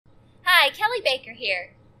Hi, Kelly Baker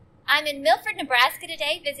here. I'm in Milford, Nebraska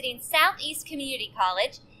today visiting Southeast Community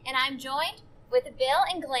College, and I'm joined with Bill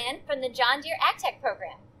and Glenn from the John Deere Ag Tech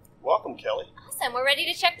program. Welcome, Kelly. Awesome. We're ready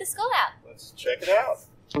to check the school out. Let's check it out.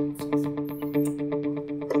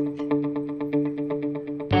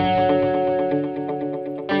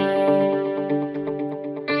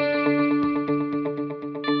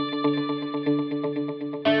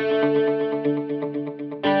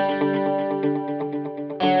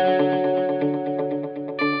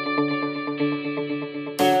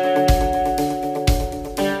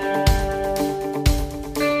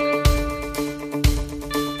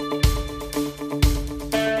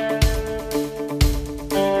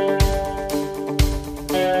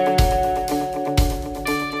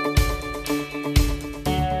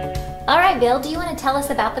 All right, Bill, do you want to tell us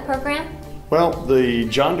about the program? Well, the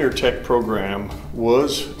John Deere Tech program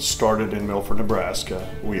was started in Milford, Nebraska.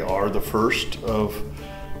 We are the first of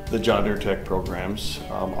the John Deere Tech programs.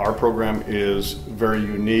 Our program is very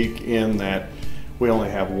unique in that we only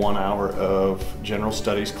have 1 hour of general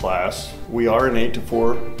studies class. We are an 8 to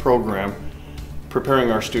 4 program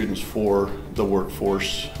preparing our students for the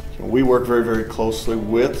workforce. We work very, very closely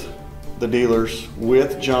with the dealers,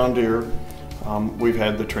 with John Deere. We've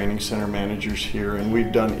had the training center managers here, and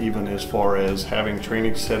we've done even as far as having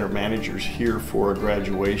training center managers here for a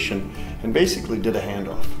graduation, and basically did a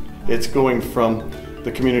handoff. It's going from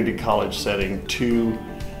the community college setting to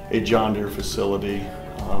a John Deere facility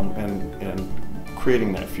and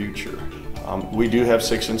creating that future. We do have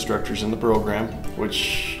 6 instructors in the program,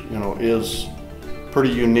 which is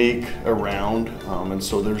pretty unique around, and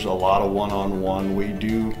so there's a lot of one-on-one. We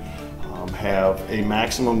do have a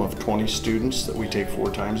maximum of 20 students that we take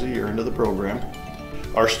 4 times a year into the program.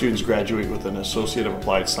 Our students graduate with an Associate of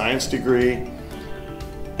Applied Science degree,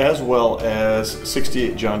 as well as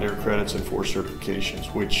 68 John Deere credits and 4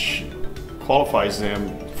 certifications, which qualifies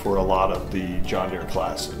them for a lot of the John Deere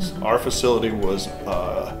classes. Our facility was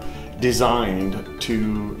designed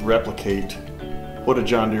to replicate what a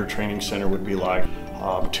John Deere training center would be like.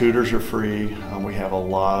 Tutors are free. We have a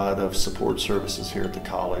lot of support services here at the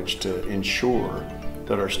college to ensure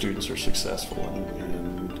that our students are successful.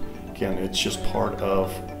 And again, it's just part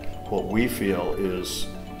of what we feel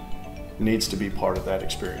needs to be part of that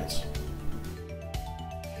experience.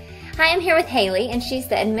 Hi, I'm here with Haley, and she's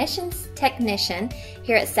the admissions technician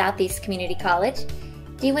here at Southeast Community College.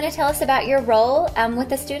 Do you want to tell us about your role with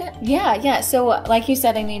the student? Yeah. So like you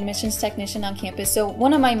said, I'm the admissions technician on campus. So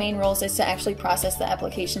one of my main roles is to actually process the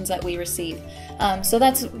applications that we receive. So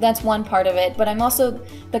that's one part of it. But I'm also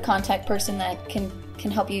the contact person that can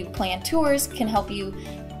help you plan tours, can help you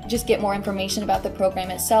just get more information about the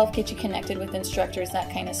program itself, get you connected with instructors,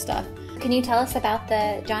 that kind of stuff. Can you tell us about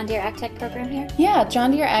the John Deere Ag Tech program here? Yeah,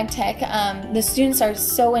 John Deere Ag Tech. The students are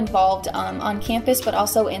so involved on campus, but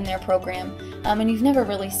also in their program. And you've never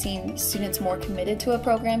really seen students more committed to a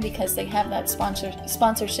program because they have that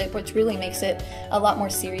sponsorship, which really makes it a lot more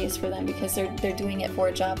serious for them because they're doing it for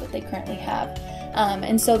a job that they currently have.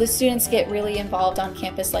 And so the students get really involved on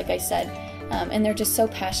campus, like I said. And they're just so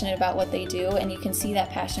passionate about what they do, and you can see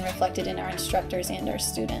that passion reflected in our instructors and our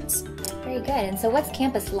students. Very good. And so what's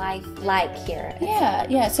campus life like here?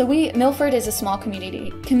 Yeah. So Milford is a small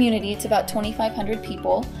community. It's about 2,500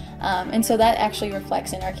 people, and so that actually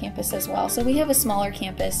reflects in our campus as well. So we have a smaller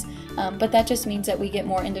campus, but that just means that we get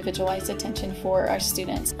more individualized attention for our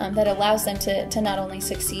students. That allows them to not only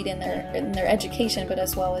succeed in their education, but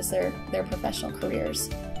as well as their professional careers.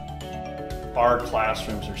 Our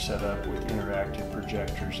classrooms are set up with interactive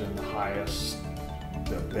projectors and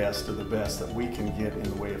the best of the best that we can get in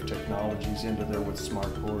the way of technologies into there with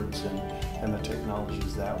smart boards and the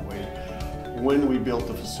technologies that way. When we built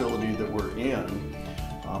the facility that we're in,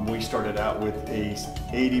 we started out with a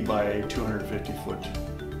 80 by 250 foot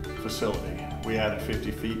facility. We added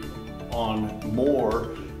 50 feet on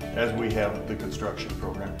more as we have the construction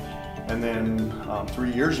program. And then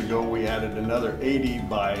 3 years ago, we added another 80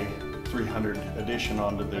 by 300 addition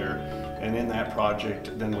onto there, and in that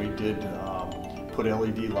project then we did put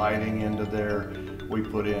LED lighting into there. We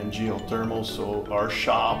put in geothermal, so our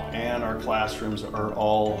shop and our classrooms are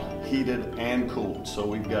all heated and cooled. So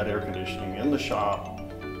we've got air conditioning in the shop,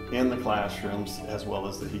 in the classrooms, as well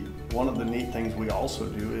as the heat. One of the neat things we also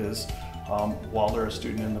do is while they're a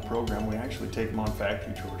student in the program, we actually take them on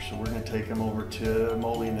factory tours. So we're going to take them over to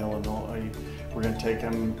Moline, Illinois. We're going to take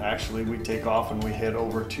them, we take off and we head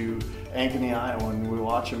over to Ankeny, Iowa, and we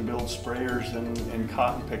watch them build sprayers and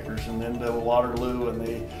cotton pickers, and then to Waterloo, and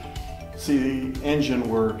they see the engine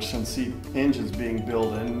works and see engines being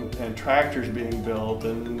built and tractors being built,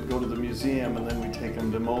 and go to the museum, and then we take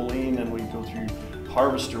them to Moline and we go through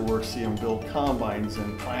harvester works, see them build combines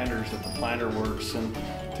and planters at the planter works, and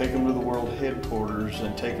take them to the world headquarters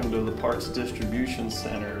and take them to the parts distribution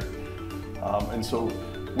center. And so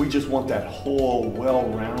we just want that whole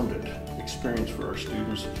well-rounded experience for our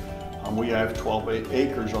students. We have 12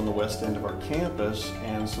 acres on the west end of our campus,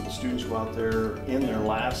 and so the students go out there in their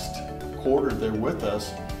last quarter they're with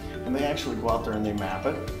us, and they actually go out there and they map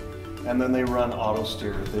it, and then they run auto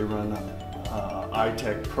steer, they run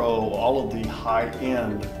iTech Pro, all of the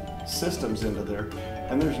high-end systems into there,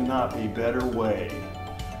 and there's not a better way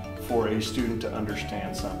for a student to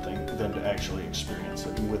understand something than to actually experience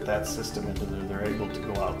it. And with that system into there, they're able to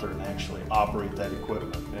go out there and actually operate that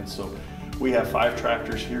equipment. And so we have 5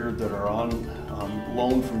 tractors here that are on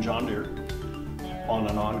loan from John Deere on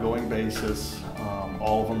an ongoing basis.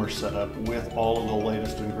 All of them are set up with all of the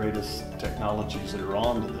latest and greatest technologies that are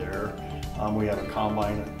onto there. We have a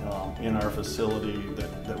combine in our facility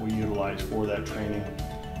that we utilize for that training.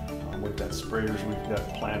 We've got sprayers, we've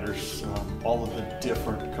got planters, all of the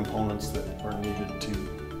different components that are needed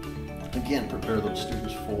to, again, prepare those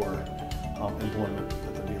students for employment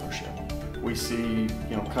at the dealership. We see,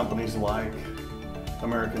 companies like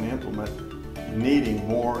American Implement needing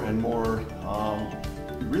more and more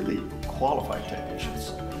really qualified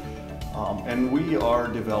technicians. And we are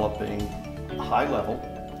developing high-level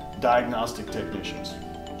diagnostic technicians.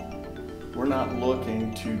 We're not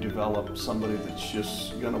looking to develop somebody that's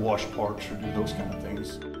just going to wash parts or do those kind of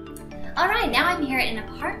things. All right, now I'm here in an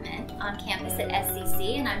apartment on campus at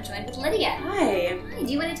SCC, and I'm joined with Lydia. Hi. Hi. Do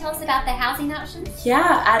you want to tell us about the housing options?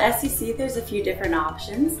 Yeah, at SCC there's a few different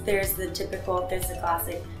options. There's the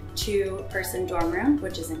classic 2-person dorm room,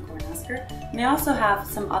 which is in Cornhusker. And they also have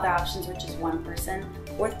some other options, which is 1 person,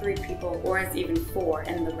 or 3 people, or it's even 4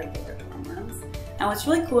 in the regular dorm rooms. And what's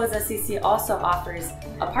really cool is SCC also offers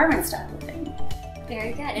apartment-style living.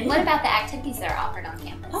 Very good. And what about the activities that are offered on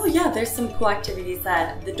campus? Oh yeah, there's some cool activities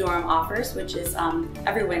that the dorm offers, which is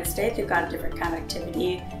every Wednesday they've got a different kind of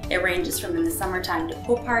activity. It ranges from in the summertime to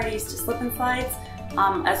pool parties to slip and slides,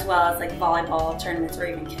 as well as like volleyball tournaments or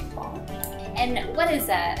even kickball. And what is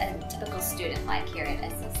a typical student like here at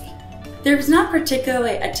SCC? There's not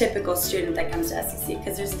particularly a typical student that comes to SCC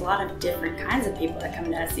because there's a lot of different kinds of people that come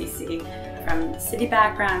to SCC, from city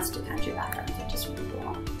backgrounds to country backgrounds, which is really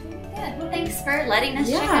cool. Good. Well, thanks for letting us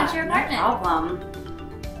check out your apartment. No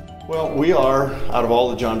problem. Well, we are, out of all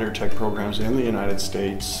the John Deere Tech programs in the United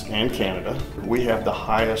States and Canada, we have the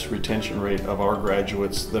highest retention rate of our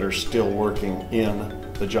graduates that are still working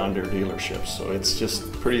in the John Deere dealerships. So it's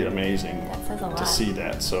just pretty amazing to see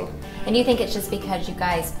that. And you think it's just because you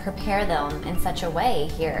guys prepare them in such a way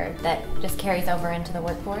here that just carries over into the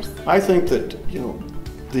workforce? I think that,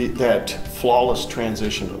 that flawless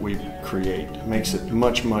transition that we create makes it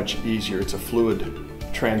much, much easier. It's a fluid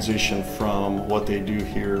transition from what they do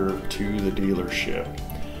here to the dealership.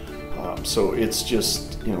 So it's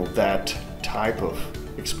just, that type of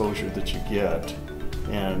exposure that you get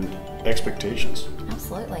and expectations.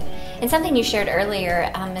 Absolutely. And something you shared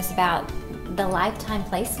earlier is about the lifetime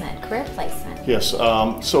placement, career placement. Yes,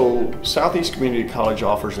 so Southeast Community College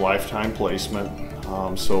offers lifetime placement.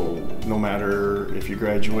 So no matter if you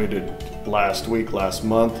graduated last week, last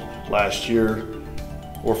month, last year,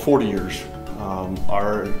 or 40 years,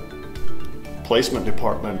 our placement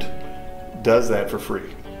department does that for free.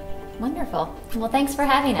 Wonderful. Well, thanks for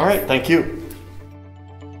having us. All right, thank you.